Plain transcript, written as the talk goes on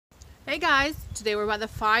Hey guys, today we're by the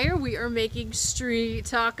fire. We are making street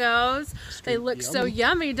tacos. They look so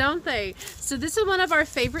yummy, don't they? So this is one of our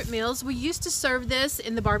favorite meals. We used to serve this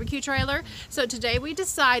in the barbecue trailer. So today we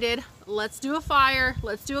decided, let's do a fire,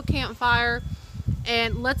 let's do a campfire,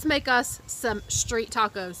 and let's make us some street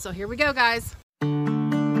tacos. So here we go, guys.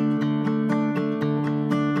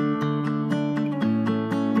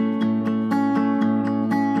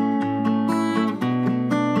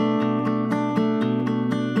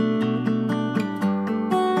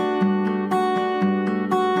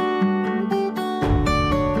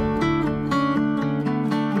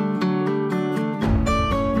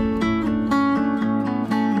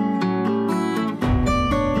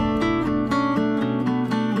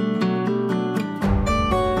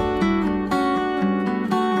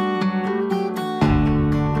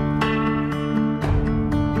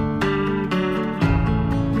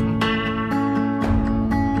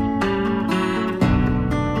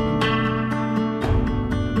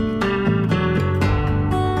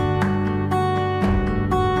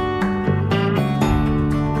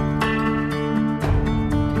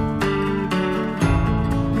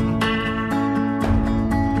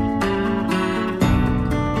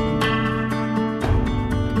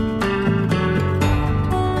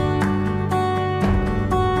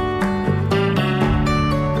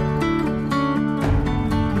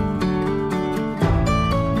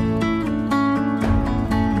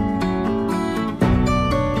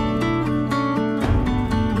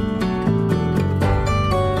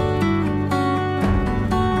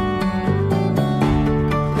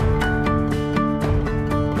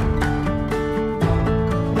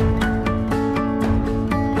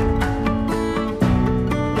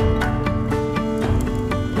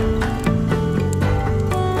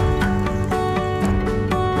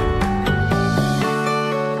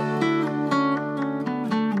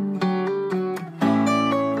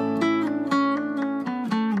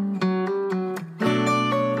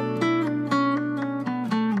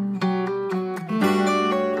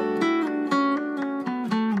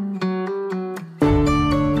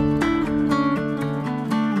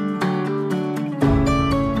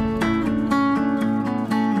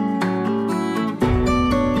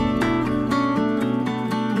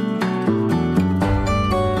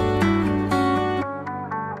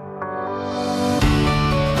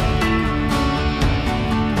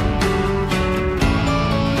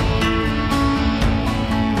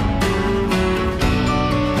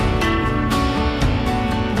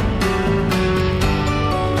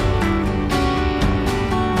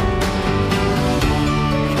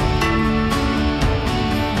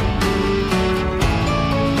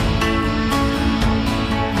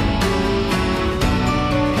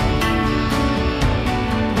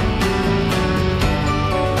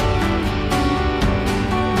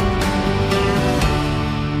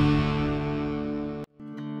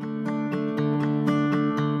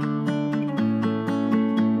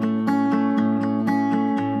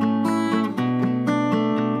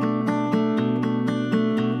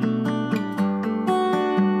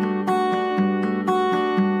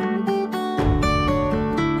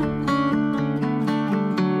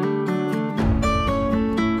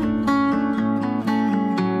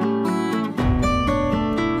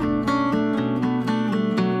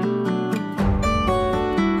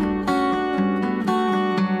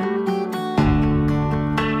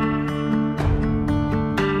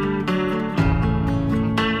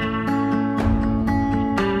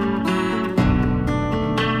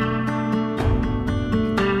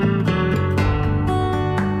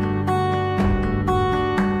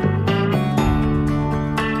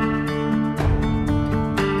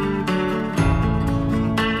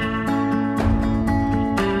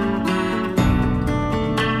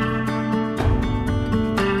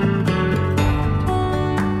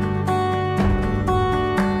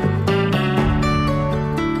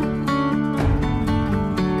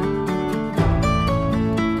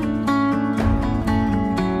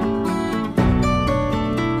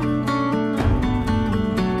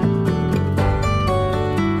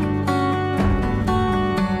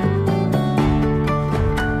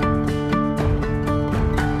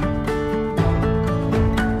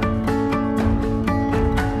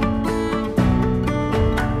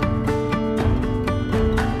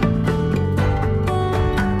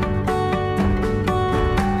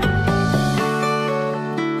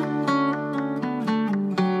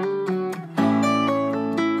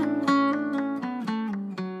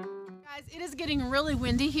 Really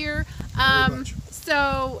windy here,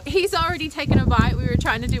 so he's already taken a bite. We were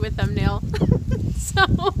trying to do a thumbnail.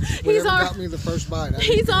 So he's already got me the first bite.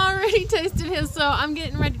 He's already tasted his, so I'm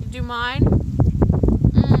getting ready to do mine.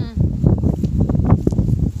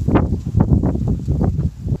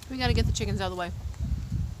 gotta get the chickens out of the way.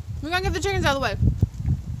 We gotta get the chickens out of the way.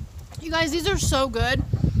 You guys, these are so good.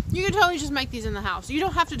 You can totally just make these in the house. You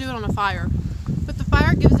don't have to do it on a fire. But the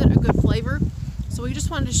fire gives it a good flavor. So we just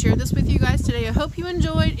wanted to share this with you guys today. I hope you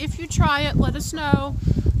enjoyed. If you try it, let us know.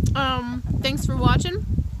 Thanks for watching.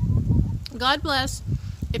 God bless.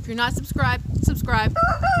 If you're not subscribed, subscribe,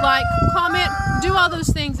 like, comment, do all those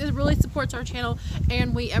things. It really supports our channel,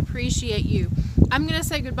 and we appreciate you. I'm going to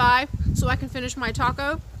say goodbye so I can finish my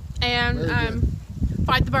taco and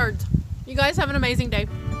fight the birds. You guys have an amazing day.